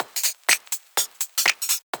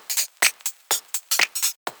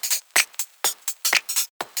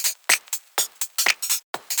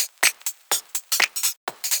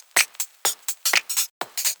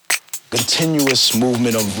continuous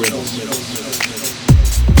movement of rhythm.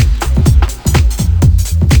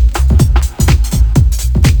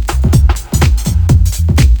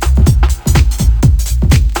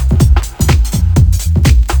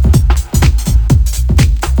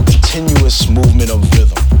 Continuous movement of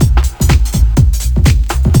rhythm.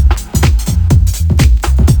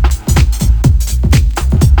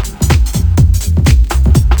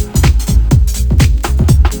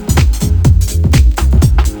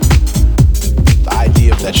 The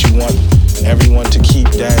idea that you want everyone to keep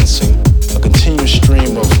dancing, a continuous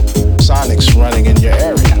stream of sonics running in your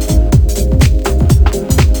area.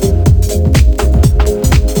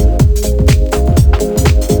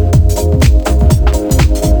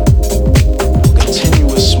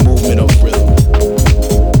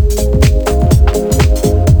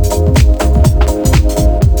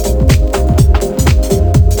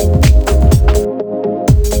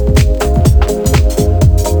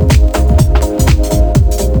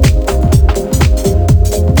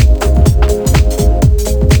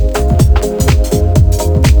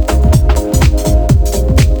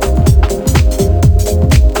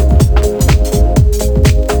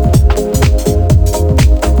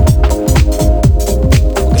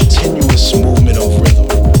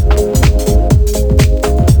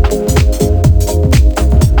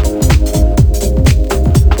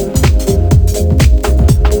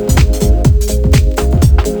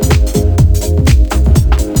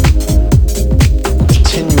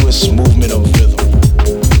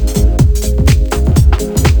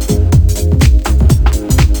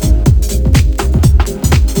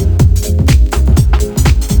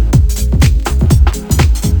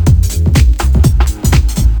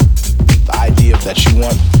 That you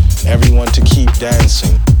want everyone to keep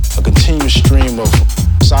dancing, a continuous stream of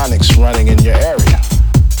sonics running in your area.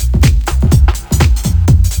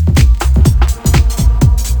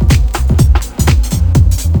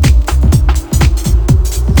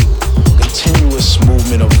 Continuous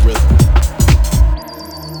movement of rhythm.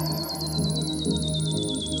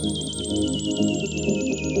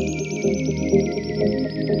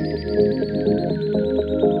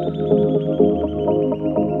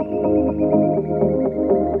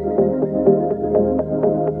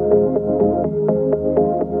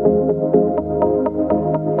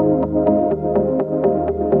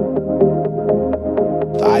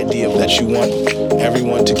 The idea that you want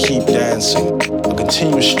everyone to keep dancing, a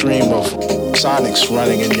continuous stream of sonics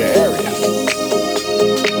running in your area.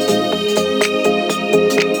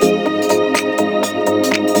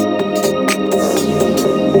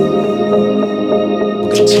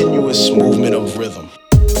 Continuous movement of rhythm.